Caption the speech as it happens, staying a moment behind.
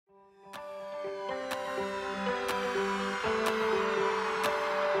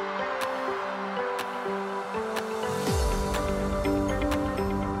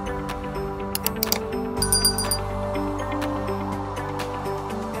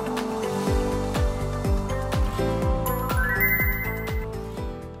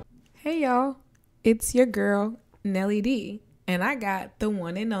Hey y'all, it's your girl Nelly D, and I got the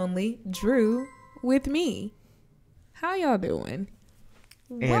one and only Drew with me. How y'all doing?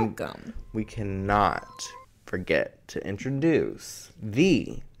 And welcome. We cannot forget to introduce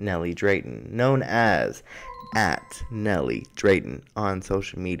the Nelly Drayton, known as at Nelly Drayton on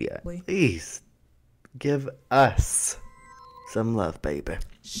social media. Please give us some love, baby.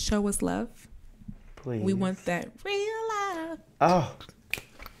 Show us love. Please. We want that real love. Oh.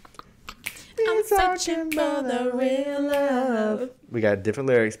 I'm searching for the real love. We got different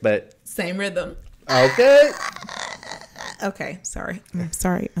lyrics, but same rhythm. Okay. Okay, sorry. I'm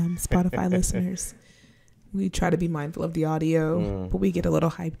sorry, Spotify listeners. We try to be mindful of the audio, but we get a little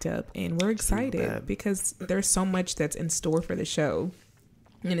hyped up, and we're excited because there's so much that's in store for the show.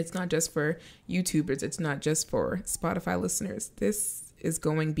 And it's not just for YouTubers. It's not just for Spotify listeners. This is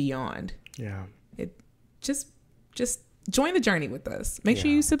going beyond. Yeah. It just join the journey with us. Make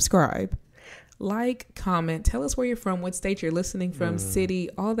sure you subscribe, like, comment, tell us where you're from, what state you're listening from,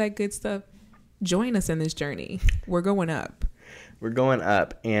 city, all that good stuff. Join us in this journey. We're going up. We're going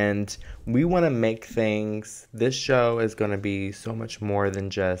up, and we want to make things. This show is going to be so much more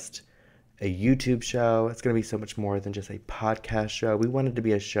than just a YouTube show. It's going to be so much more than just a podcast show. We want it to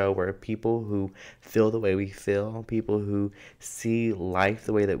be a show where people who feel the way we feel, people who see life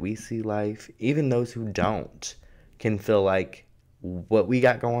the way that we see life, even those who don't, can feel like what we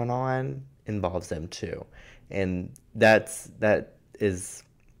got going on involves them too. And that is,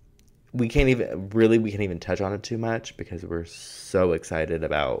 we can't even touch on it too much because we're so excited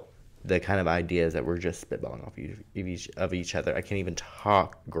about the kind of ideas that we're just spitballing off of each other. I can't even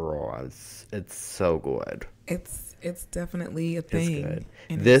talk, girl. It's so good. It's definitely a thing.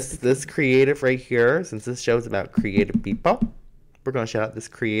 It's good. This creative right here, since this show is about creative people, we're gonna shout out this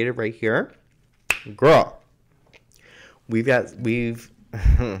creative right here, girl.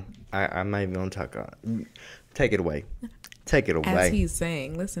 I'm not even gonna talk on. Take it away. Take it away. As he's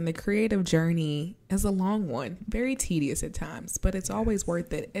saying, listen, the creative journey is a long one, very tedious at times, but it's always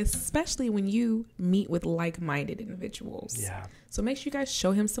worth it, especially when you meet with like-minded individuals. Yeah. So make sure you guys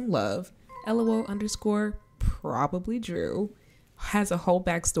show him some love. LOL_probably Drew has a whole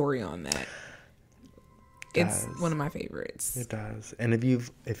backstory on that. It's one of my favorites. It does. And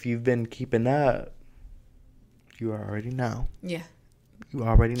if you've been keeping up, you already know. Yeah. You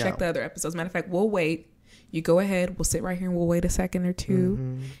already know. Check the other episodes. Matter of fact, we'll wait. You go ahead. We'll sit right here and we'll wait a second or two.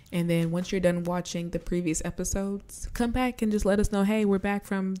 Mm-hmm. And then once you're done watching the previous episodes, come back and just let us know, hey, we're back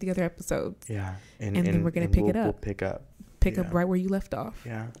from the other episodes. Yeah. And then we're going to pick it up. We'll pick up. Pick up right where you left off.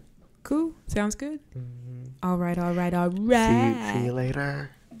 Yeah. Cool. Sounds good. Mm-hmm. All right. See you later.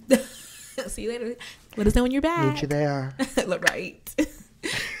 See you later. Let us know when you're back. Meet you there. Right.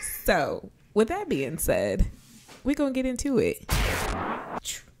 So, with that being said, we're going to get into it.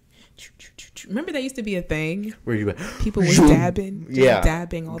 Remember that used to be a thing where you people were dabbing,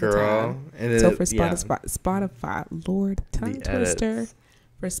 dabbing all the time. And so for Spotify, Lord, tongue twister,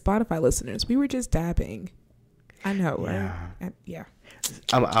 for Spotify listeners, we were just dabbing. I know, right? Yeah.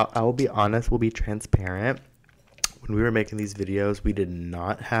 I will be honest. We'll be transparent. When we were making these videos, we did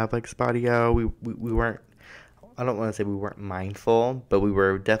not have like Spotify. We weren't. I don't want to say we weren't mindful, but we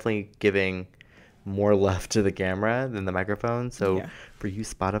were definitely giving more love to the camera than the microphone. So for you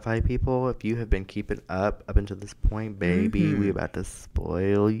Spotify people, if you have been keeping up until this point, baby, we about to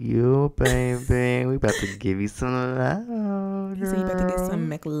spoil you, baby. We about to give you some love. So you about to get some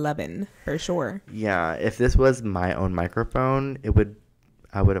McLovin for sure. Yeah, if this was my own microphone,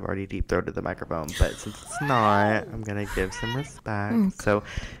 I would have already deep throated the microphone, but since it's not, I'm gonna give some respect. Okay. So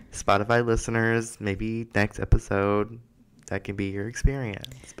Spotify listeners, maybe next episode that can be your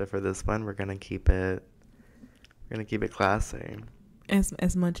experience, but for this one, we're gonna keep it classy,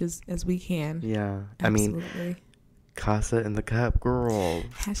 as much as we can. Yeah, absolutely. I mean, Casa in the cup, girl.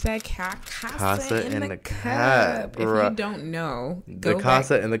 Hashtag Casa in the cup. Girl. If you don't know, the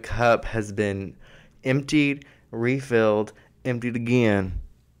Casa in the cup has been emptied, refilled, emptied again,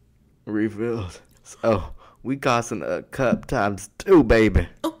 refilled. So we Casa in the cup ×2, baby.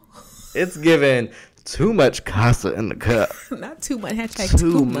 Oh. It's given. Too much Casa in the cup. Not too much. Hashtag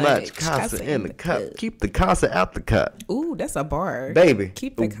too much Casa in the cup. Keep the Casa out the cup. Ooh, that's a bar. Baby.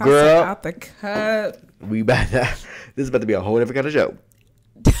 Keep the Casa out the cup. This is about to be a whole different kind of show.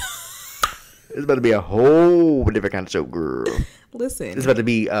 It's about to be a whole different kind of show, girl. Listen. It's about to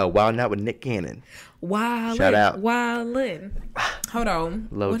be Wild Out with Nick Cannon. Shout out. Wildin'. Hold on.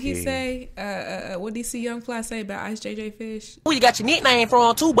 Low What'd he key. say? What DC Young Fly say about Ice JJ Fish? Who you got your nickname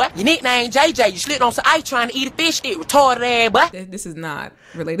from too, boy? Your nickname JJ. You slipped on some ice trying to eat a fish stick. Retarded ass, boy. This is not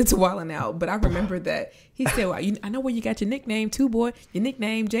related to Wildin' Out, but I remember that he said, well, I know where you got your nickname too, boy. Your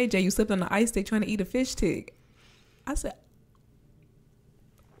nickname JJ. You slipped on the ice stick trying to eat a fish stick. I said,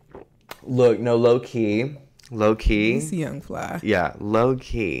 Look, no, low key. DC Young Fly. Yeah, low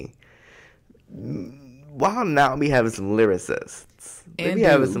key. Wild Out be having some lyricists. They be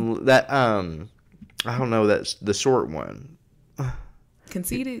having some that I don't know, that's the short one.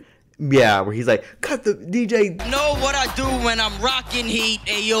 Conceited. Yeah, where he's like, cut the DJ. Know what I do when I'm rocking heat.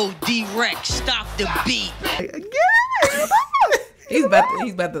 Ayo, D-Rex, stop the beat. Yeah. He's about to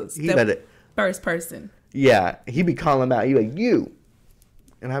He about to, first person. yeah, he be calling him out. He like, you.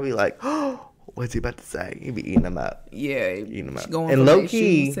 And I be like, oh, what's he about to say? He be eating them up. Yeah, Eating them up. going And from low their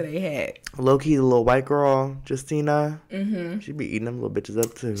key, shoes to their hat. low key, the little white girl, Justina, she be eating them little bitches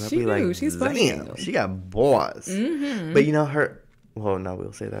up too. I She be do. like, She's funny. damn, she got boss. But you know her. Well, no,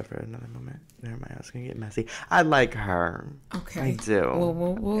 we'll say that for another moment. Never mind, I was gonna get messy. I like her. Okay, I do. Well,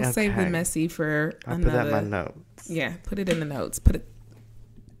 we'll save the messy for I'll another. put that in my notes. Yeah, put it in the notes. Put a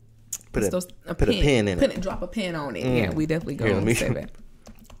pin in it. Drop a pin on it. Yeah, we definitely go and save it.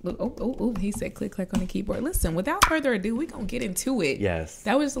 Look, oh, he said click on the keyboard. Listen, without further ado, we're going to get into it. Yes.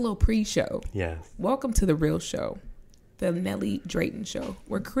 That was a little pre-show. Yes. Welcome to the real show, the Nelly Drayton Show,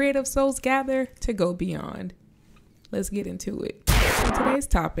 where creative souls gather to go beyond. Let's get into it. So today's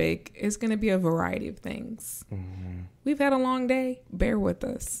topic is going to be a variety of things. We've had a long day. Bear with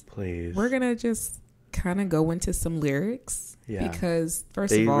us. Please. We're going to just kind of go into some lyrics. Yeah. Because,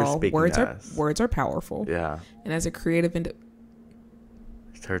 first They of were all, speaking words to are us. words are powerful. Yeah. And as a creative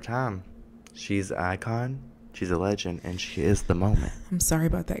It's her time. She's an icon. She's a legend, and she is the moment. I'm sorry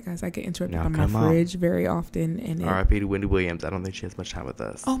about that, guys. I get interrupted Now, on my come on. fridge very often. And R.I.P. to Wendy Williams. I don't think she has much time with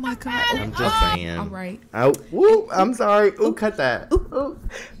us. oh my God. I'm just saying. All right. Oh, woo, I'm sorry. Ooh, cut that. Ooh.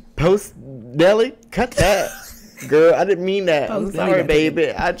 Post Nelly, cut that. Girl, I didn't mean that. I'm Post sorry, Nelly. baby.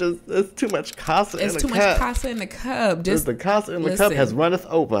 It's too much casa in It's the too cup. much casa in the cup. Just the casa in the cup listen. has run us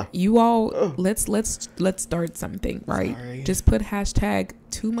over. You all, let's start something, right? Sorry. Just put hashtag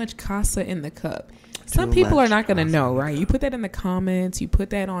too much casa in the cup. Some Too people are much not going to casa know, in the right? You put that in the comments, you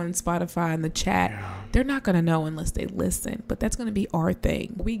put that on Spotify in the chat. Yeah. They're not going to know unless they listen, but that's going to be our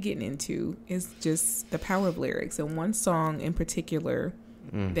thing. What we getting into is just the power of lyrics. And one song in particular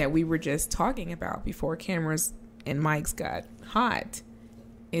that we were just talking about before cameras and mics got hot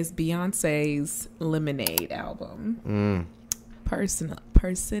is Beyonce's Lemonade album.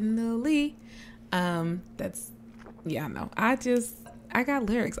 Personally, that's, yeah, no, I got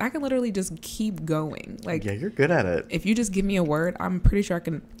lyrics. I can literally just keep going. Like, Yeah, you're good at it. if you just give me a word, I'm pretty sure I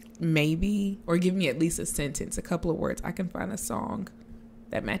can maybe, or give me at least a sentence, a couple of words, I can find a song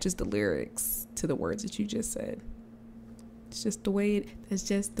that matches the lyrics to the words that you just said. It's just the way that's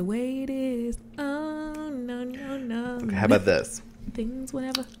just the way it is. Oh, no. Okay, how about this? Things,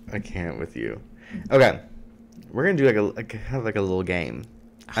 whatever. I can't with you. Okay, we're gonna do like a little game.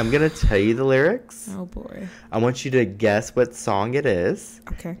 I'm gonna tell you the lyrics. Oh, boy. I want you to guess what song it is.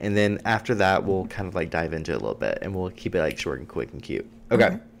 Okay. And then after that, we'll kind of like dive into it a little bit, and we'll keep it like short and quick and cute.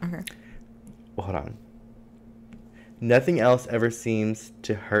 Okay. Okay. Well, hold on. Nothing else ever seems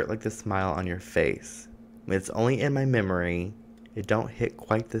to hurt like the smile on your face. When it's only in my memory, it don't hit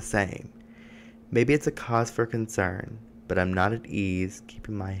quite the same. Maybe it's a cause for concern, but I'm not at ease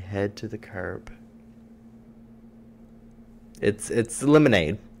keeping my head to the curb. It's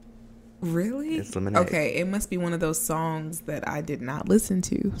Lemonade. Really? It's Lemonade. Okay, it must be one of those songs that I did not listen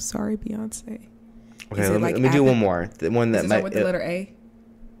to. Sorry, Beyonce. Okay, Is it let like me do one Avid- more. The one that Does it might. start with the letter A?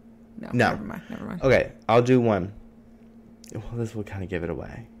 No. No. Never mind. Okay, I'll do one. Well, this will kind of give it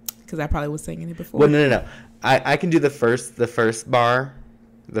away. Because I probably was singing it before. Well, no. I can do the first bar,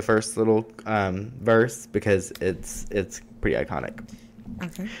 the first little verse, because it's pretty iconic.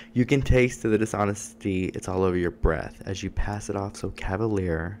 Okay. You can taste the dishonesty, it's all over your breath as you pass it off so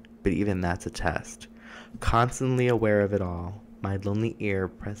cavalier, but even that's a test. Constantly aware of it all, my lonely ear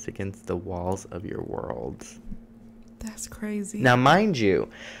pressed against the walls of your world. That's crazy. Now, mind you,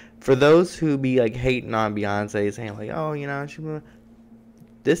 for those who be like hating on Beyonce, saying like, oh,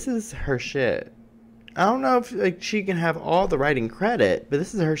 this is her shit. I don't know if like she can have all the writing credit, but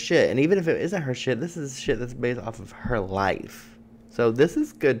this is her shit. And even if it isn't her shit, this is shit that's based off of her life. So this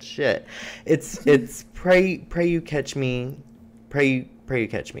is good shit. It's pray you catch me, pray you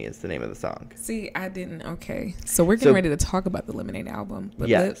catch me is the name of the song. See, I didn't. Okay, so we're getting ready to talk about the Lemonade album, but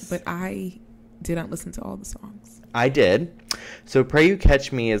Yes. but I did not listen to all the songs. I did. So Pray You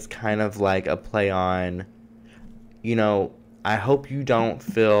Catch Me is kind of like a play on, you know, I hope you don't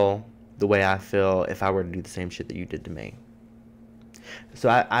feel the way I feel if I were to do the same shit that you did to me. So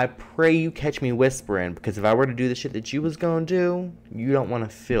I pray you catch me whispering, because if I were to do the shit that you was going to do, you don't want to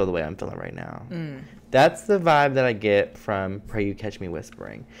feel the way I'm feeling right now. That's the vibe that I get from Pray You Catch Me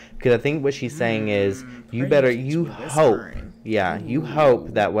Whispering. Because I think what she's saying is, you hope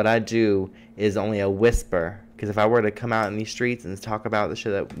that what I do is only a whisper. Because if I were to come out in these streets and talk about the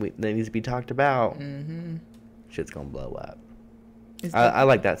shit that needs to be talked about, shit's going to blow up. I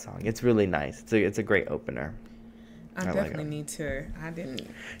like that song. It's really nice. It's a great opener. I definitely need to. I didn't.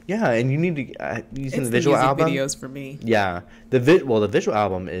 Yeah, and you need to. You seen the visual album? Videos for me. Yeah, the visual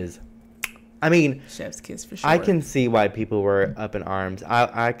album is. I mean, chef's kiss for sure. I can see why people were up in arms.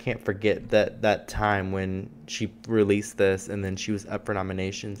 I can't forget that time when she released this, and then she was up for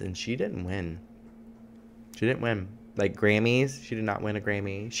nominations, and she didn't win. She didn't win. Like Grammys, she did not win a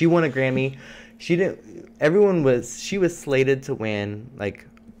Grammy. She won a Grammy. She didn't. She was slated to win like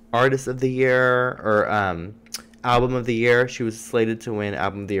Artist of the Year or Album of the Year. She was slated to win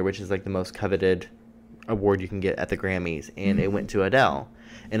Album of the Year, which is like the most coveted award you can get at the Grammys, and it went to Adele.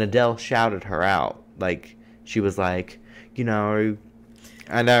 And Adele shouted her out. Like, she was like, you know,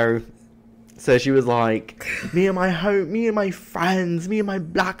 I know. So she was like, me and my friends, me and my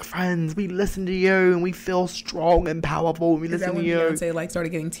black friends, we listen to you and we feel strong and powerful. We listen to you. Beyonce like started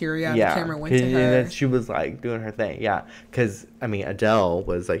getting teary eyed. The camera went to her. And she was like doing her thing. Yeah, because I mean Adele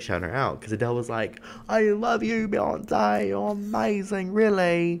was like shouting her out because Adele was like, "I love you, Beyonce. You're amazing,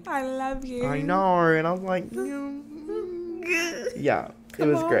 really. I love you. I know." And I was like, yeah, it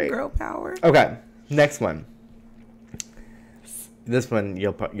was great. Girl power. Okay, next one. This one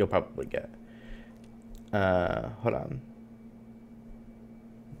you'll probably get. Hold on.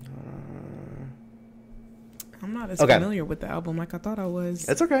 I'm not as familiar with the album like I thought I was.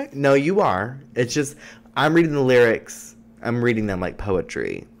 It's okay. No, you are. It's just I'm reading the lyrics. I'm reading them like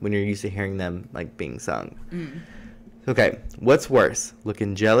poetry when you're used to hearing them like being sung. Okay, what's worse,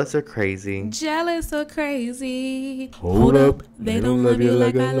 looking jealous or crazy? Jealous or crazy? Hold up, they don't love you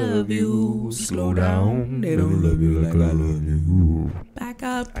like I love you. Slow down, they don't love you like I love you. Back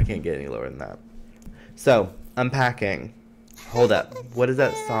up. I can't get any lower than that. So, unpacking. Hold up. What is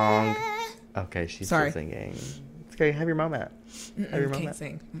that song? Okay, she's still singing. It's okay. Have your moment. Have your moment. Can't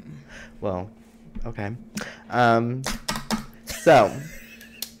sing. Well, okay. So.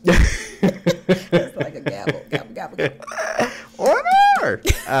 It's like a gavel. Order!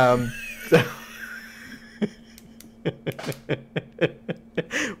 So.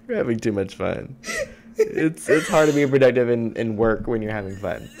 We're having too much fun. It's hard to be productive in work when you're having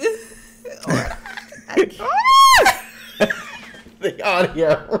fun. The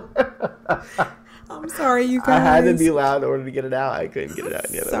audio. I'm sorry, you guys. I had to be loud in order to get it out. I couldn't get it out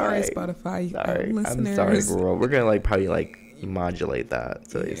any other way. Sorry, Spotify. Sorry, listeners. I'm sorry, girl. We're gonna probably modulate that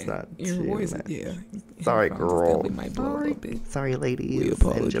so it's not your too voice. much. Yeah. Sorry, girl. Sorry, ladies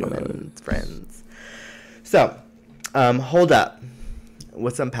and gentlemen, friends. So, hold up.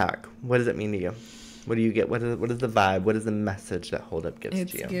 What's unpack? What does it mean to you? What do you get? What is the vibe? What is the message that hold up gives to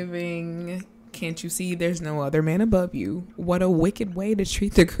you? It's giving. Can't you see there's no other man above you? What a wicked way to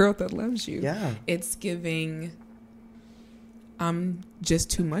treat the girl that loves you. Yeah. It's giving, I'm just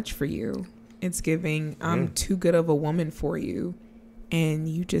too much for you. It's giving, I'm too good of a woman for you. And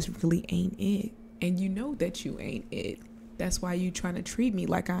you just really ain't it. And you know that you ain't it. That's why you trying to treat me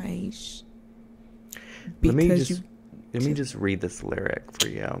like I ain't. Let me just read this lyric for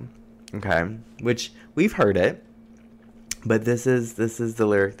you. Okay. Which we've heard it. But this is the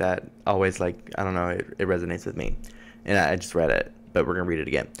lyric that always, I don't know, it resonates with me. And I just read it, but we're going to read it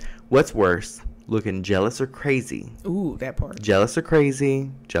again. What's worse, looking jealous or crazy? Ooh, that part. Jealous or crazy,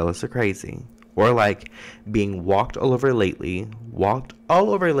 Or like being walked all over lately,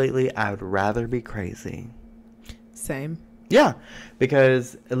 I would rather be crazy. Same. Yeah,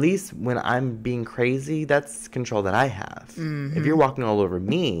 because at least when I'm being crazy, that's control that I have. Mm-hmm. If you're walking all over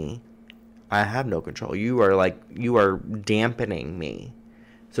me, I have no control. You are dampening me.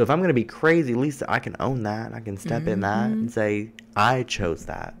 So if I'm going to be crazy, at least I can own that. I can step in that and say, I chose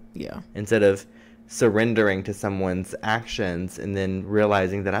that. Yeah. Instead of surrendering to someone's actions and then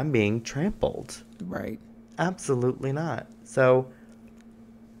realizing that I'm being trampled. Right. Absolutely not. So,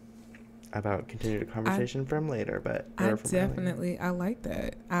 about continue the conversation from later, but I like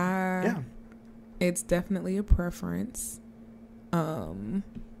that. Yeah. It's definitely a preference.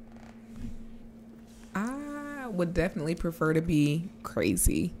 I would definitely prefer to be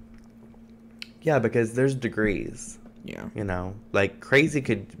crazy. Yeah, because there's degrees. Yeah. You know, like crazy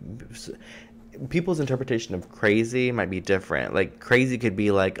could... people's interpretation of crazy might be different. Like, crazy could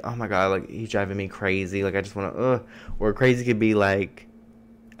be like, oh my God, like, he's driving me crazy. Like, I just want to, Or crazy could be like,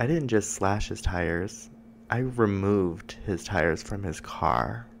 I didn't just slash his tires. I removed his tires from his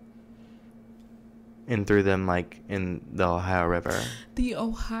car and threw them, like, in the Ohio River. The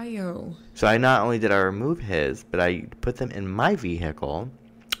Ohio. So not only did I remove his, but I put them in my vehicle,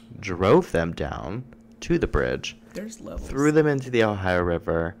 drove them down to the bridge. There's levels. Threw them into the Ohio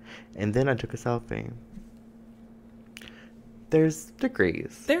River, and then I took a selfie. There's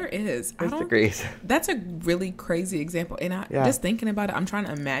degrees. There is. There's degrees. That's a really crazy example. And just thinking about it, I'm trying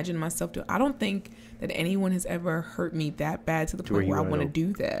to imagine myself I don't think that anyone has ever hurt me that bad to the point where I want to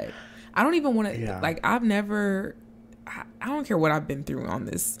do that. I don't even want to, like, I've never, I don't care what I've been through on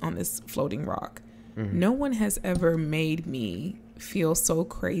this floating rock. Mm-hmm. No one has ever made me feel so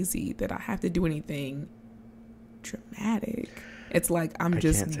crazy that I have to do anything dramatic. It's like I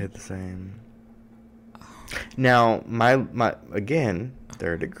can't say the same. Now, my again,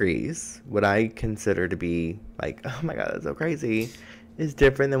 there are degrees. What I consider to be like, oh my God, that's so crazy, is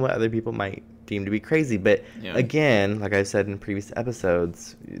different than what other people might deem to be crazy. But again, like I said in previous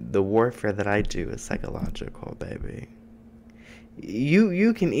episodes, the warfare that I do is psychological, baby.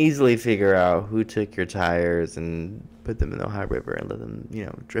 You can easily figure out who took your tires and put them in the Ohio River and let them,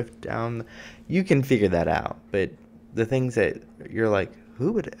 drift down. You can figure that out. But the things that you're like,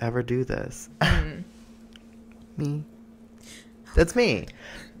 who would ever do this? Me. That's me.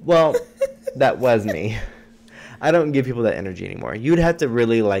 Well, that was me. I don't give people that energy anymore. You'd have to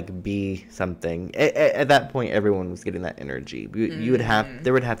really like be something. At that point, everyone was getting that energy.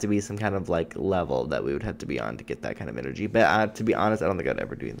 There would have to be some kind of like level that we would have to be on to get that kind of energy. But to be honest, I don't think I'd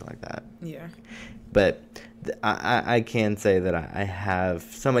ever do anything like that. Yeah. But I can say that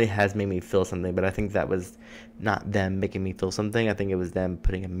somebody has made me feel something, but I think that was not them making me feel something. I think it was them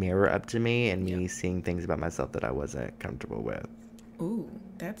putting a mirror up to me and me seeing things about myself that I wasn't comfortable with. Ooh,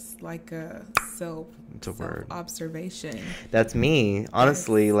 that's like a self-observation. That's me.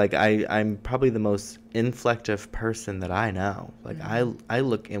 Honestly, yes. Like I'm probably the most inflective person that I know. Like I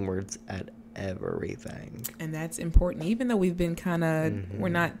look inwards at everything. And that's important. Even though we've been kind of, we're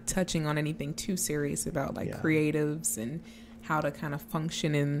not touching on anything too serious about like creatives and how to kind of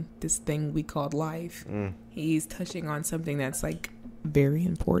function in this thing we called life. He's touching on something that's like very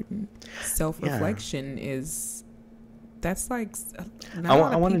important. Self-reflection is... That's like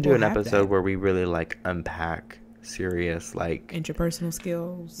I want to do an episode where we really like unpack serious like interpersonal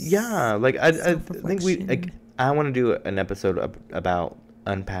skills. Yeah, like I think I want to do an episode about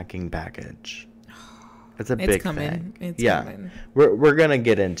unpacking baggage. It's a big thing. It's coming. We're gonna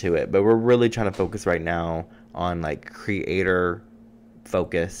get into it, but we're really trying to focus right now on like creator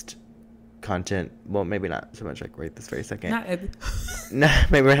focused content. Well, maybe not so much like right this very second.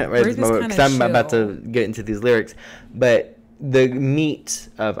 Maybe right this moment because I'm about to get into these lyrics. But the meat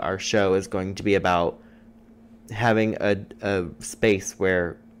of our show is going to be about having a space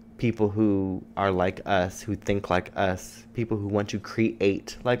where people who are like us, who think like us, people who want to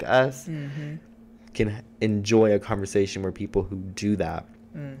create like us, can enjoy a conversation where people who do that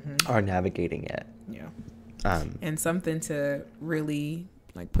are navigating it. Yeah. And something to really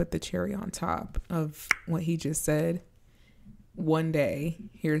like put the cherry on top of what he just said. One day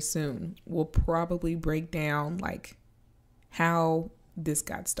here soon, we'll probably break down like how this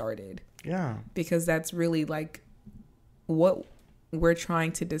got started. Yeah. Because that's really like what we're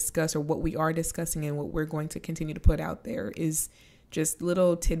trying to discuss, or what we are discussing, and what we're going to continue to put out there is just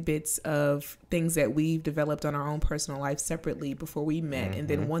little tidbits of things that we've developed on our own personal life separately before we met. And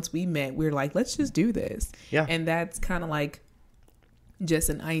then once we met, we're like, let's just do this. Yeah. And that's kind of like just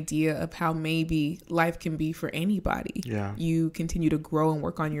an idea of how maybe life can be for anybody. Yeah. You continue to grow and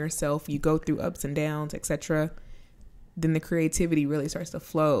work on yourself. You go through ups and downs, etc. Then the creativity really starts to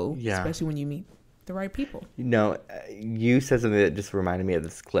flow, especially when you meet the right people. You said something that just reminded me of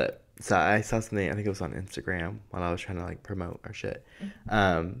this clip. So I saw something, I think it was on Instagram while I was trying to like promote our shit.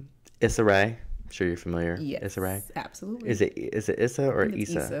 Issa Rae, I'm sure you're familiar. Yes, Issa Rae. Absolutely. Is it Issa or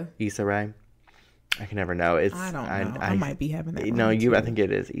Issa? Issa Rae. I can never know. I don't know. I might be having that. No, I think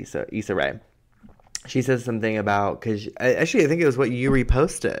it is Issa Rae. She says something about, because actually I think it was what you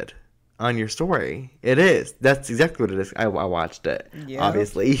reposted on your story. It is. That's exactly what it is. I watched it. Yeah.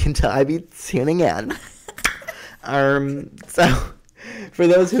 Obviously, you can tell I be tuning in. So for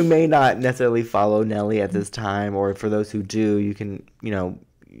those who may not necessarily follow Nelly at this time, or for those who do, you can,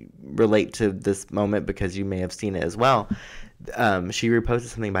 relate to this moment because you may have seen it as well. She reposted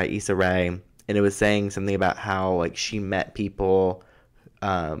something by Issa Rae, and it was saying something about how like she met people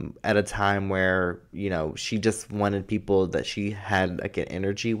at a time where, you know, she just wanted people that she had like an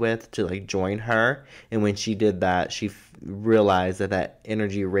energy with to like join her. And when she did that, she realized that that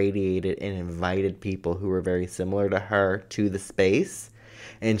energy radiated and invited people who were very similar to her to the space.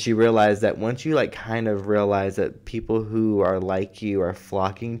 And she realized that once you like kind of realize that people who are like you are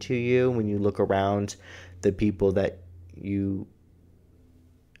flocking to you, when you look around the people that you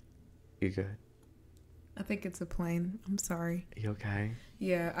good? I think it's a plane. I'm sorry. You okay?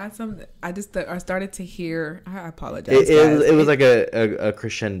 Yeah, I started to hear. I apologize. It was like a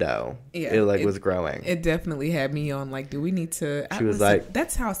crescendo. Yeah, it was growing. It definitely had me on. Like, do we need to? She was like,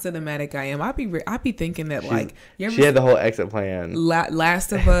 "That's how cinematic I am." I be thinking that like she had the whole exit plan.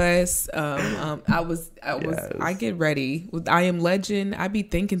 Last of Us. Yes. I get ready with I Am Legend. I be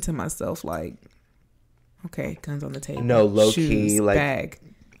thinking to myself like, okay, guns on the table. No, low shoes, key, like bag.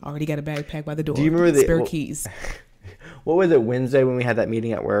 Already got a bag packed by the door. Do you remember the spare keys? What was it, Wednesday when we had that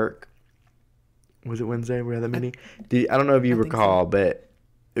meeting at work? Was it Wednesday we had that meeting? I don't know if you recall, but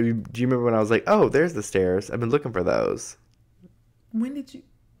do you remember when I was like, oh, there's the stairs. I've been looking for those. When did you?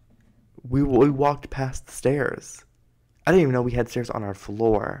 We walked past the stairs. I didn't even know we had stairs on our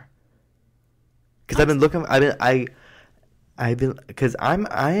floor. Because I've been looking. Because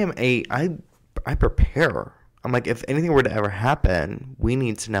I prepare. I'm like, if anything were to ever happen, we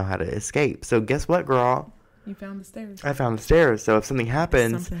need to know how to escape. So guess what, girl? You found the stairs. I found the stairs. So if something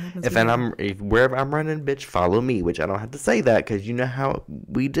happens wherever I'm running, bitch, follow me. Which I don't have to say that because you know how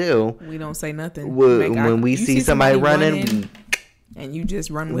we do. We don't say nothing. When we see somebody running, and you just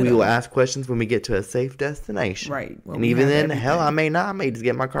run with we them. will ask questions when we get to a safe destination. Right. Well, and even then, hell, I may not. I may just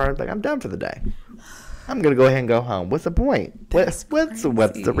get in my car and be like, I'm done for the day. I'm gonna go ahead and go home. What's the point? What's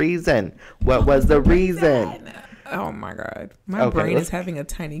the reason? What was the reason? Oh my God. My brain is having a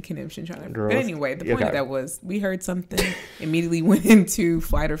tiny conniption trying to. But anyway, the point of that was we heard something, immediately went into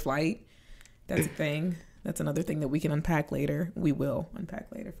fight or flight. That's a thing. That's another thing that we can unpack later. We will unpack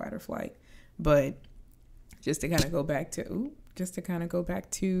later, fight or flight. But just to kind of go back to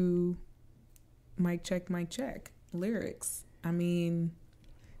mic check lyrics. I mean,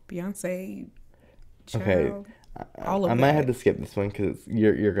 Beyonce. Child, okay, all of I might have to skip this one because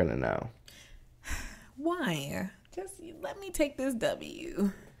you're gonna know. Why? Just let me take this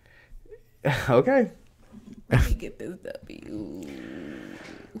W. Okay. Let me get this W.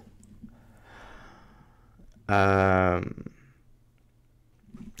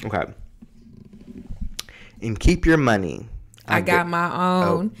 Okay. And keep your money. I got my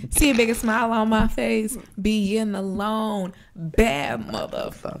own. Oh. See a bigger smile on my face. Being alone. Bad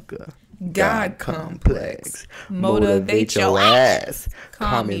motherfucker. God complex. Motivate your ass.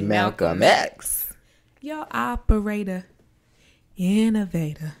 Call me Malcolm X. Your operator.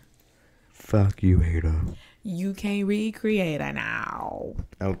 Innovator. Fuck you, hater. You can't recreate it now.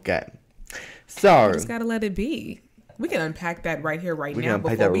 Okay. So. You just gotta let it be. We can unpack that right here, right now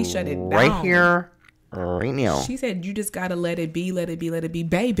before we shut it down. Right here, right now. She said you just gotta let it be, let it be, let it be,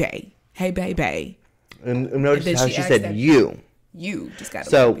 baby. Hey, baby. And notice how she said you. You just gotta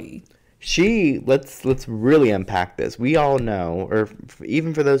let it be. Let's really unpack this. We all know, or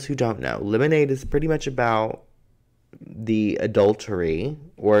even for those who don't know, Lemonade is pretty much about the adultery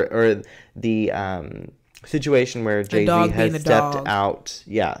or the situation where Jay-Z has stepped out.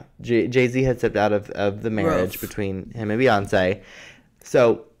 Yeah, Jay-Z had stepped out of the marriage between him and Beyonce.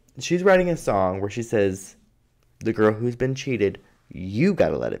 So she's writing a song where she says, the girl who's been cheated, you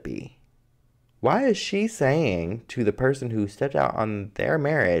gotta let it be. Why is she saying to the person who stepped out on their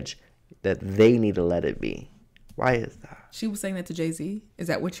marriage that they need to let it be? Why is that? She was saying that to Jay-Z? Is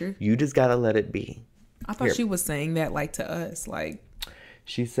that what You just gotta let it be. I thought she was saying that like to us. Like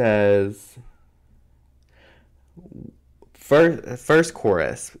she says, first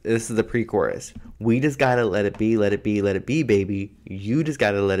chorus, this is the pre-chorus. We just gotta let it be, let it be, let it be, baby. You just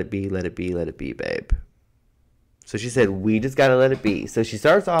gotta let it be, let it be, let it be, babe. So she said, we just gotta let it be. So she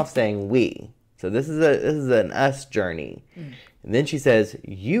starts off saying we. So this is an us journey. And then she says,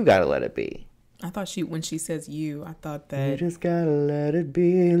 you gotta let it be. I thought when she says you, I thought that. You just gotta let it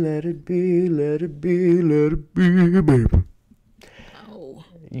be, let it be, let it be, let it be, baby. Oh.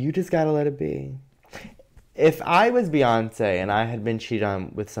 You just gotta let it be. If I was Beyonce and I had been cheated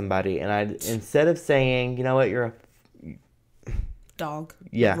on with somebody and instead of saying, you know what, you're a dog.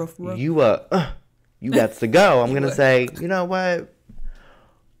 Yeah. Ruff, ruff. You got to go. I'm going to say, you know what?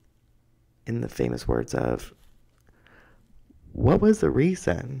 In the famous words of, what was the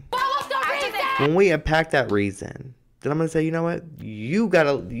reason? What was the reason? When we unpack that reason, then I'm going to say, you know what?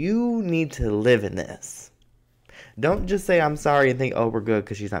 You need to live in this. Don't just say, I'm sorry and think, oh, we're good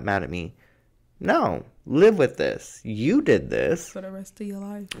because she's not mad at me. No, live with this. You did this for the rest of your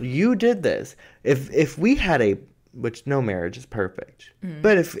life. You did this. If we had which no marriage is perfect,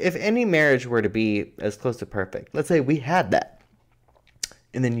 but if any marriage were to be as close to perfect, let's say we had that,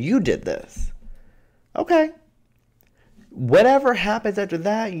 and then you did this, okay. Whatever happens after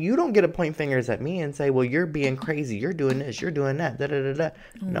that, you don't get to point fingers at me and say, well, you're being crazy. You're doing this. You're doing that. Da, da, da, da.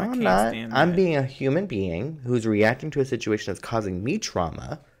 No, I'm not. I'm being a human being who's reacting to a situation that's causing me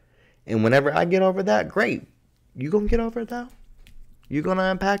trauma. And whenever I get over that, great. You going to get over it, though? You going to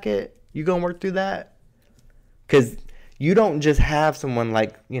unpack it? You going to work through that? Because you don't just have someone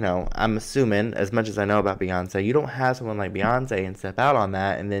like, I'm assuming, as much as I know about Beyonce, you don't have someone like Beyonce and step out on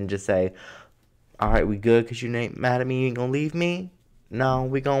that and then just say, all right, we good because you ain't mad at me, you ain't gonna leave me? No,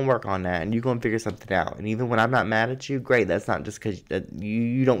 we gonna work on that, and you gonna figure something out. And even when I'm not mad at you, great, that's not just because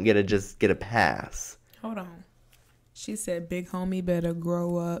you don't get to just get a pass. Hold on. She said, big homie better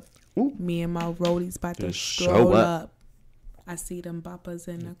grow up. Ooh. Me and my roadies about to stroll up. I see them boppers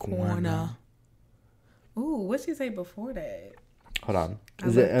in the corner. Ooh, what'd she say before that? Hold on.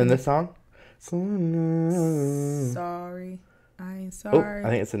 Is it in this song? Sorry. I ain't sorry. Oh, I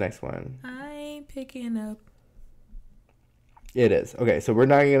think it's the next one. I ain't picking up. It is. Okay, so we're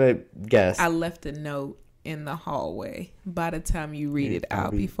not going to guess. I left a note in the hallway. By the time you read it, I'll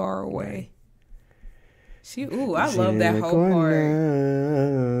be far away. I love that whole part.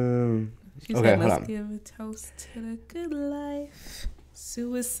 She said, let's give a toast to the good life.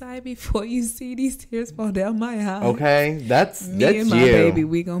 Suicide before you see these tears fall down my eyes. Okay, that's Me and my baby,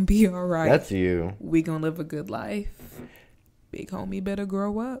 we gonna be all right. That's you. We gonna live a good life. Big homie better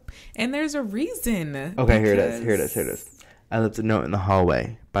grow up. And there's a reason. Okay, here it is. I left a note in the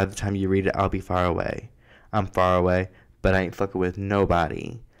hallway. By the time you read it, I'll be far away. I'm far away, but I ain't fucking with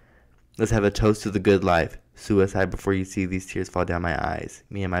nobody. Let's have a toast to the good life. Suicide before you see these tears fall down my eyes.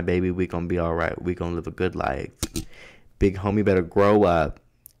 Me and my baby, we gonna be alright. We gonna live a good life. Big homie better grow up.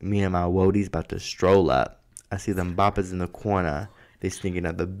 Me and my woadies about to stroll up. I see them boppers in the corner. They sneaking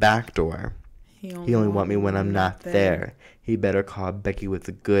out the back door. He only want me when I'm not there. He better call Becky with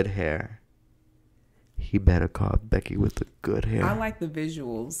the good hair. I like the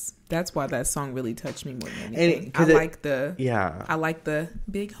visuals. That's why that song really touched me more than anything. I like the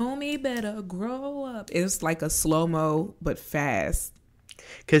big homie better grow up. It's like a slow-mo but fast.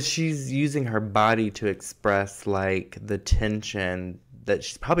 Because she's using her body to express like the tension that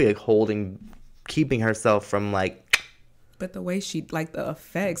she's probably like holding, keeping herself from like. But the way she, like the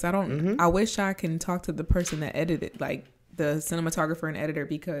effects, I wish I can talk to the person that edited, like the cinematographer and editor,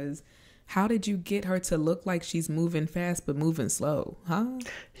 because how did you get her to look like she's moving fast but moving slow, huh?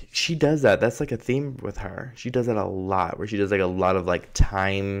 She does that. That's like a theme with her. She does that a lot, where she does like a lot of like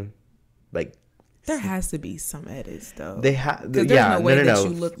time, like. There has to be some edits though. They have, there's no way that you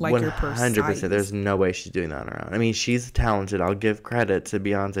look like you're 100%. There's no way she's doing that on her own. I mean, she's talented. I'll give credit to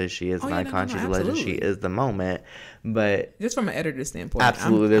Beyonce. She is an icon. She's a legend. She is the moment. But just from an editor standpoint,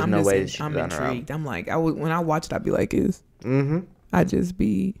 absolutely, there's no way she's I'm done her own. intrigued. I'm like, when I watch it, I'd be like, I just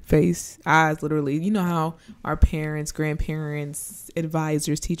be eyes, literally. You know how our parents, grandparents,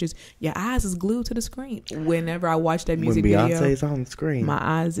 advisors, teachers, your eyes is glued to the screen. Whenever I watch that music when video, Beyonce's on the screen, my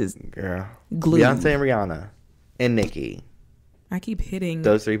eyes is glued. Beyonce and Rihanna and Nicki. I keep hitting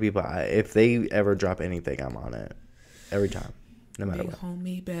those three people. If they ever drop anything, I'm on it every time, no matter what.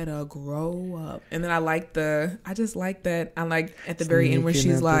 Homie better grow up. And then I just like that. I like at the very end where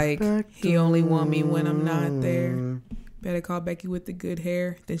she's like, he only want me when I'm not there. Better call Becky with the good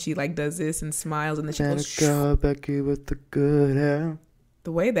hair. Then she like does this and smiles, and then she goes. Better call Becky with the good hair.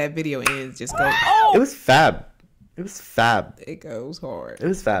 The way that video ends just goes. It was fab. It goes hard. It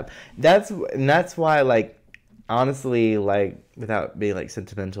was fab. That's why, like, honestly, like, without being like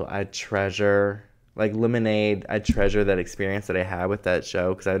sentimental, I treasure like Lemonade. I treasure that experience that I had with that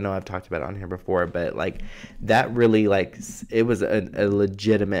show, because I know I've talked about it on here before, but like that really, like, it was a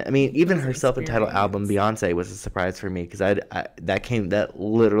legitimate. I mean, even her self-entitled album Beyonce was a surprise for me, because that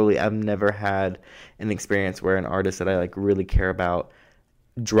literally, I've never had an experience where an artist that I like really care about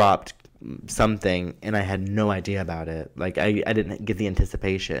dropped something and I had no idea about it. Like I didn't get the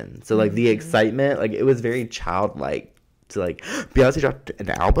anticipation, so like the excitement, like it was very childlike to like Beyonce dropped an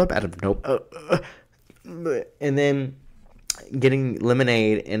album out of nowhere. And then getting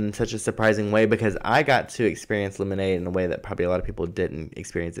Lemonade in such a surprising way, because I got to experience Lemonade in a way that probably a lot of people didn't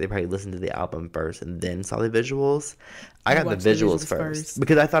experience. They probably listened to the album first and then saw the visuals. I got the visuals first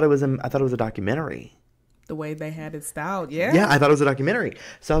because I thought it was a documentary. the way they had it styled. Yeah. Yeah, I thought it was a documentary.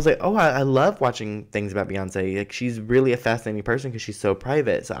 So I was like, oh, I love watching things about Beyonce. Like, she's really a fascinating person because she's so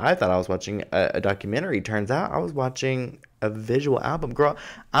private. So I thought I was watching a documentary. Turns out I was watching a visual album. Girl,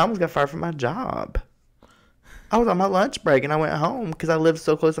 I almost got fired from my job. I was on my lunch break and I went home because I lived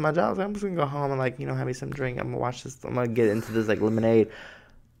so close to my job. I was like, I'm just going to go home and, like, you know, have me some drink. I'm going to watch this. I'm going to get into this, like, lemonade.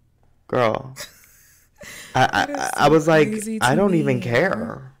 Girl. I was like, I don't even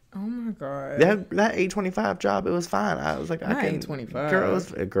care. Oh my God. That $8.25 job, it was fine. I was like, I can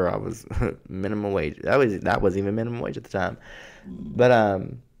 $8.25. Girl, I was minimum wage. That wasn't even minimum wage at the time. But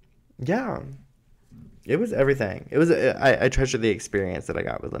yeah, it was everything. It was I treasure the experience that I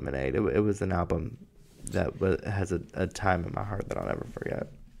got with Lemonade. It was an album that has a time in my heart that I'll never forget.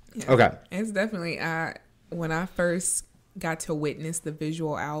 Yeah, okay, it's definitely when I first got to witness the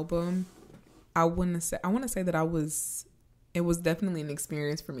visual album, I want to say that it was definitely an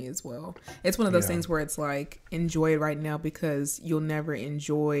experience for me as well. It's one of those things where it's like, enjoy it right now because you'll never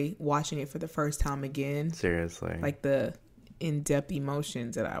enjoy watching it for the first time again. Seriously. Like the in-depth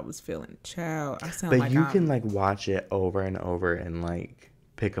emotions that I was feeling. Child, I sound but like you can like watch it over and over and like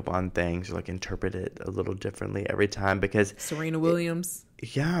pick up on things or like interpret it a little differently every time because Serena Williams.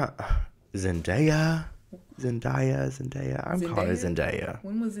 Zendaya. I'm calling her Zendaya.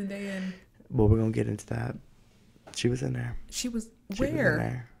 When was Zendaya in? Well, we're gonna get into that. She was in there. She was in where?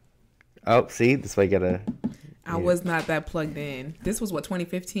 There. Oh, see, this way you gotta. I was not that plugged in. This was what,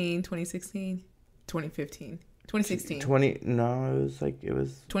 2015, 2016, 2015, 2016.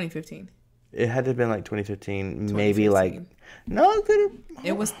 2015. It had to have been like 2015, maybe like. No,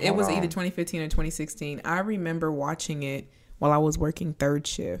 it was either 2015 or 2016. I remember watching it while I was working third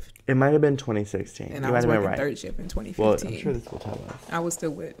shift. It might have been 2016. And I was working third shift in 2015. Well, I'm sure this will tell us. I was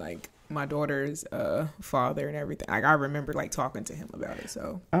still with like my daughter's father and everything. Like, I remember like talking to him about it.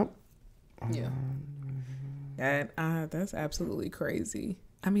 So yeah, that's absolutely crazy.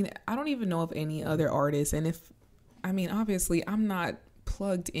 I mean, I don't even know of any other artists, and obviously I'm not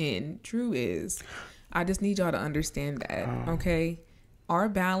plugged in. Drew is. I just need y'all to understand that, okay? Our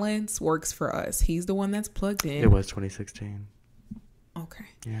balance works for us. He's the one that's plugged in. It was 2016. Okay.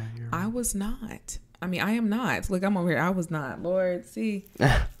 Yeah, you're right. I was not. I am not. Look, I'm over here. I was not. Lord, see,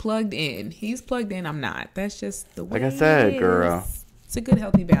 plugged in. He's plugged in. I'm not. That's just the way. Like I said, girl. It's a good,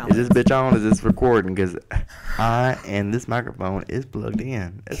 healthy balance. Is this bitch on? Is this recording? Because this microphone is plugged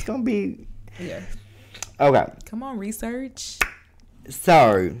in. It's gonna be. Yeah. Okay. Come on, research.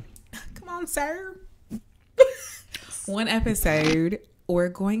 So. Come on, sir. One episode. We're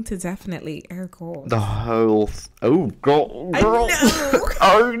going to definitely air quotes. The whole. Oh, girl.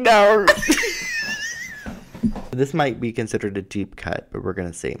 Oh, no. This might be considered a deep cut, but we're going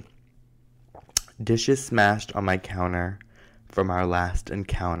to see. Dishes smashed on my counter from our last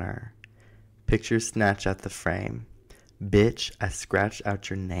encounter. Pictures snatched at the frame. Bitch, I scratched out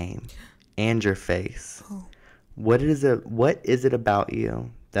your name and your face. Oh. What is it about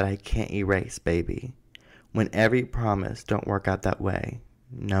you that I can't erase, baby? When every promise don't work out that way.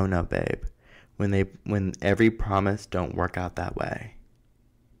 No, babe. When every promise don't work out that way.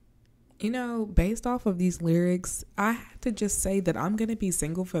 You know, based off of these lyrics, I have to just say that I'm gonna be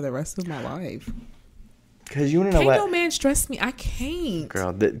single for the rest of my life. Cause you wanna know can't what? No man stress me. I can't,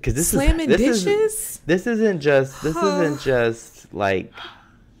 girl. Because this slamming dishes. This isn't just like.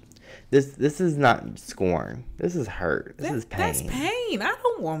 This is not scorn. This is hurt. This is pain. That's pain. I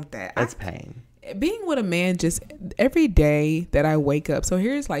don't want that. That's pain. Being with a man, just every day that I wake up. So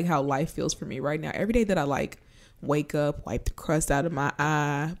here's like how life feels for me right now. Every day that I like wake up, wipe the crust out of my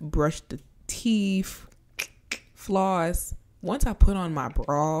eye, brush the teeth, floss. Once I put on my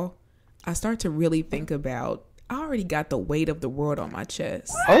bra, I start to really think about, I already got the weight of the world on my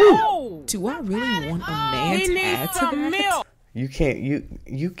chest. Oh, do I really want a man to add to that? You can't.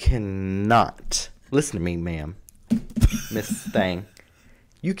 You cannot. Listen to me, ma'am, Miss Thing.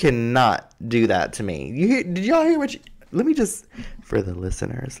 You cannot do that to me. Did y'all hear what? Let me just, for the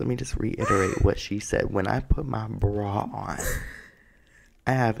listeners, let me just reiterate what she said. When I put my bra on,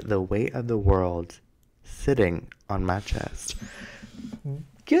 I have the weight of the world sitting on my chest.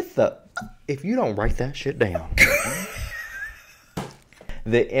 If you don't write that shit down.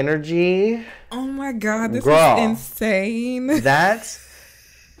 The energy. Oh my God, this is insane.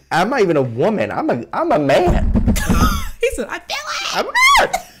 I'm not even a woman. I'm a man. He said, I feel it. I'm not.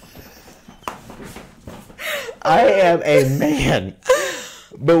 I am a man.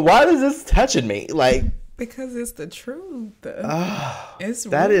 But why is this touching me? Like, because it's the truth. It's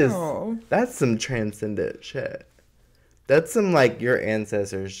real. That's some transcendent shit. That's some like your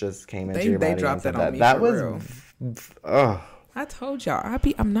ancestors just came into your body. They dropped that on me. That for was real. I told y'all,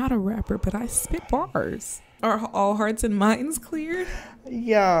 I'm not a rapper, but I spit bars. Are all hearts and minds cleared?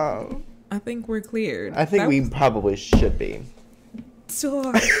 Yeah. I think we're cleared. I think we probably should be.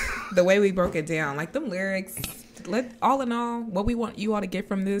 So, the way we broke it down, like them lyrics, all in all, what we want you all to get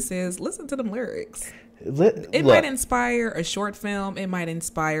from this is listen to them lyrics. It might inspire a short film. It might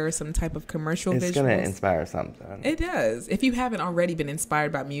inspire some type of commercial visuals. It's going to inspire something. It does. If you haven't already been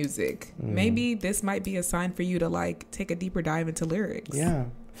inspired by music, maybe this might be a sign for you to like take a deeper dive into lyrics. Yeah.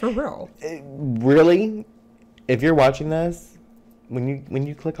 For real. Really? If you're watching this, when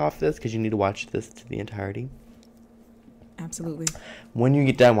you click off this, because you need to watch this to the entirety. Absolutely. When you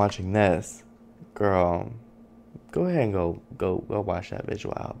get done watching this, girl, go ahead and go watch that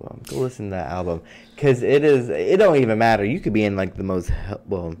visual album. Go listen to that album, because it don't even matter. You could be in like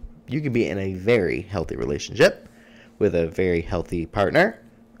you could be in a very healthy relationship with a very healthy partner.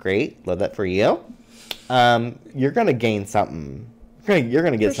 Great, love that for you. You're gonna gain something. You're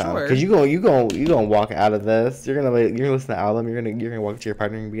gonna get something, because you gonna walk out of this. You're gonna listen to the album. You're gonna walk to your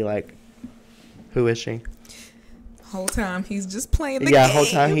partner and be like, who is she? Whole time he's just playing the game. Yeah, whole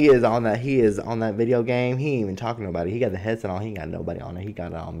time he is on that video game. He ain't even talking to nobody. He got the headset on. He ain't got nobody on it. He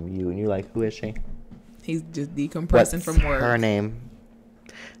got it on mute. And you're like, who is she? He's just decompressing from work. What's her name?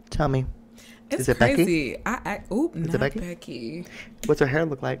 Tell me. It's is it crazy. Becky? Not Becky. What's her hair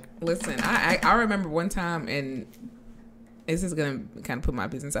look like? Listen, I remember one time, and this is gonna kind of put my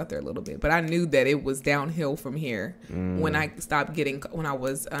business out there a little bit, but I knew that it was downhill from here when I stopped getting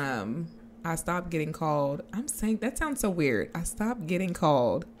I stopped getting called. I'm saying that sounds so weird. I stopped getting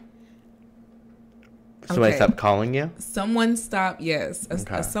called. Somebody stopped calling you? Someone stopped. Yes,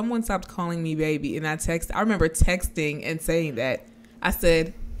 someone stopped calling me baby, and I remember texting and saying that. I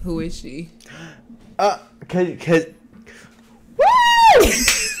said, "Who is she?" Cause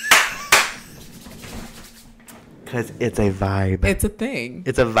it's a vibe. It's a thing.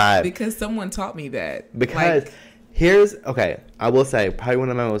 It's a vibe. Because someone taught me that. Because I will say, probably one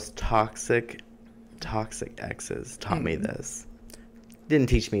of my most toxic exes taught me this. Didn't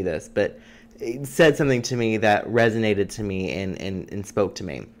teach me this, but it said something to me that resonated to me and spoke to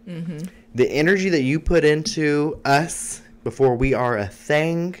me. Mm-hmm. The energy that you put into us before we are a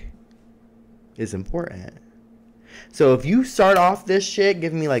thing is important. So if you start off this shit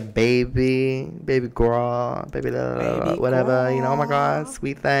giving me like baby girl, baby whatever, oh my God,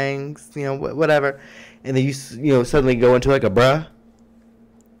 sweet things, whatever. And then you suddenly go into like a bruh.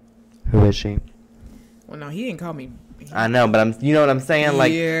 Who is she? Well, no, he didn't call me. I know, but you know what I'm saying?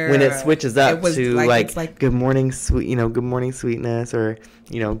 Like when it switches up to like good morning, sweet, good morning, sweetness, or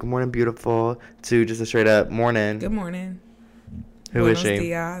good morning, beautiful, to just a straight up morning. Good morning. Who is she?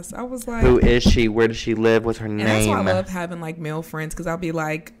 Diaz. I was like, who is she? Where does she live? What's her name? That's why I love having like male friends, because I'll be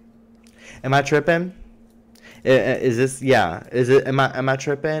like, am I tripping? Is this, am I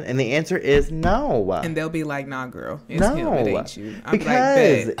tripping? And the answer is no. And they'll be like, nah, girl, it's him, it ain't you. I'll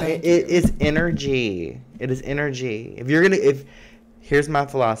because be like, it is energy. It is energy. Here's my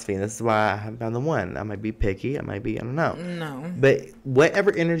philosophy, and this is why I haven't found the one. I might be picky. I don't know. No. But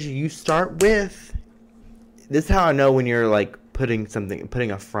whatever energy you start with, this is how I know when you're like putting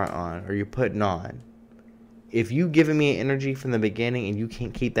a front on, or you're putting on. If you giving me energy from the beginning and you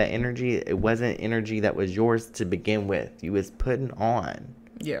can't keep that energy, it wasn't energy that was yours to begin with. You was putting on.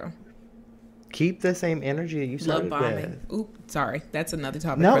 Yeah. Keep the same energy that you started with. Oop, sorry. That's another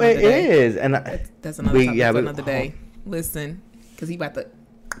topic for another day. No, it is. And that's another topic for another day. Listen, because he about to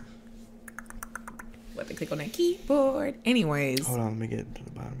click on that keyboard. Anyways. Hold on, let me get to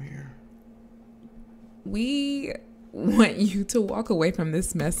the bottom here. We want you to walk away from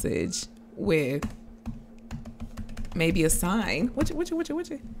this message with maybe a sign. What you?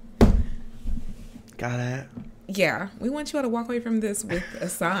 Got it. Yeah, we want you all to walk away from this with a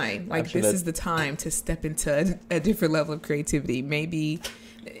sign. Like, this is the time to step into a different level of creativity. Maybe,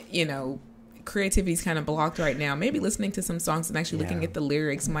 creativity's kind of blocked right now. Maybe listening to some songs and actually looking at the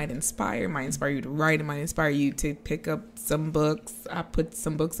lyrics might inspire you to write. It might inspire you to pick up some books. I put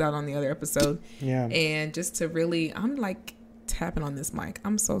some books out on the other episode. Yeah. And just to really, I'm like tapping on this mic.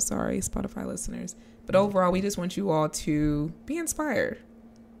 I'm so sorry, Spotify listeners. But overall, we just want you all to be inspired.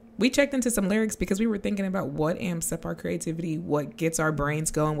 We checked into some lyrics because we were thinking about what amps up our creativity, what gets our brains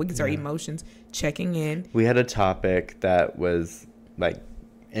going, what gets our emotions checking in. We had a topic that was like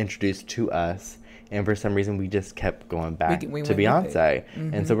introduced to us, and for some reason we just kept going back to Beyonce.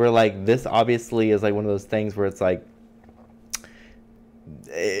 Mm-hmm. And so we're like, this obviously is like one of those things where it's like,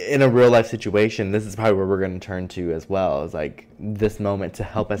 in a real life situation, this is probably where we're going to turn to as well, is like this moment to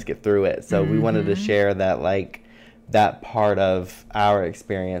help us get through it. So we wanted to share that, like, that part of our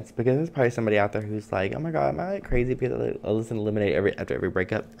experience, because there's probably somebody out there who's like, oh my god, am I like crazy because I listen to Lemonade after every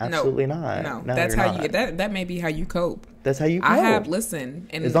breakup? Absolutely not. No, that's how you that may be how you cope. That's how you cope. I have listened,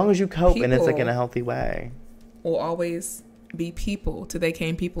 and as long as you cope and it's like in a healthy way, will always be people till they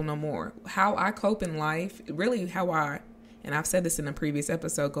can't people no more. How I cope in life, really and I've said this in a previous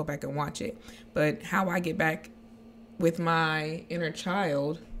episode, go back and watch it, but how I get back with my inner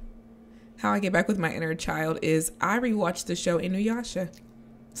child. How I get back with my inner child is I rewatch the show Inuyasha.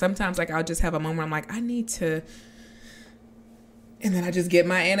 Sometimes, like, I'll just have a moment. I'm like, I need to, and then I just get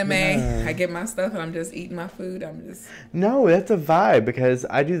my anime. Yeah. I get my stuff, and I'm just eating my food. No, that's a vibe, because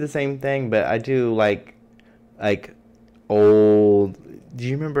I do the same thing, but I do like old. Do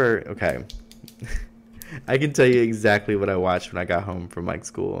you remember? Okay, I can tell you exactly what I watched when I got home from like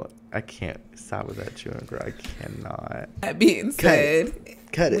school. I can't stop with that chewing, girl. I cannot. That being said,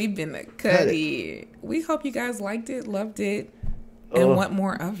 cut it. We've been a cutty. We hope you guys liked it, loved it, and want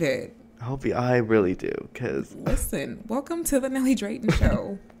more of it. I really do. Cause listen, welcome to the Nelly Drayton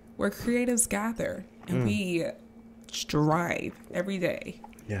Show, where creatives gather and we strive every day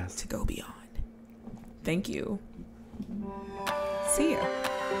to go beyond. Thank you. See ya.